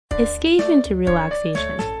Escape into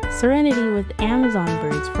relaxation, serenity with Amazon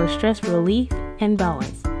birds for stress relief and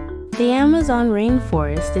balance. The Amazon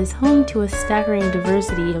rainforest is home to a staggering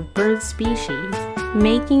diversity of bird species,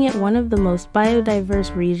 making it one of the most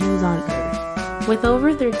biodiverse regions on Earth. With over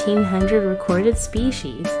 1,300 recorded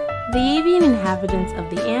species, the avian inhabitants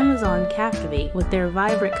of the Amazon captivate with their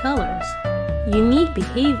vibrant colors, unique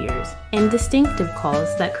behaviors, and distinctive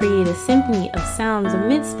calls that create a symphony of sounds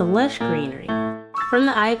amidst the lush greenery. From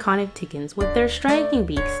the iconic toucans with their striking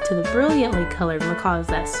beaks to the brilliantly colored macaws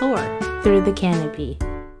that soar through the canopy,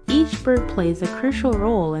 each bird plays a crucial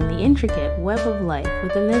role in the intricate web of life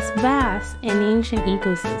within this vast and ancient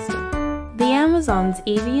ecosystem. The Amazon's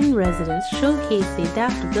avian residents showcase the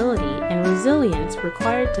adaptability and resilience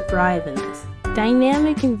required to thrive in this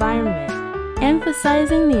dynamic environment,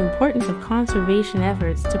 emphasizing the importance of conservation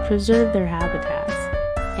efforts to preserve their habitats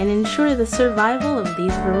and ensure the survival of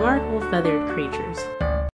these remarkable feathered creatures.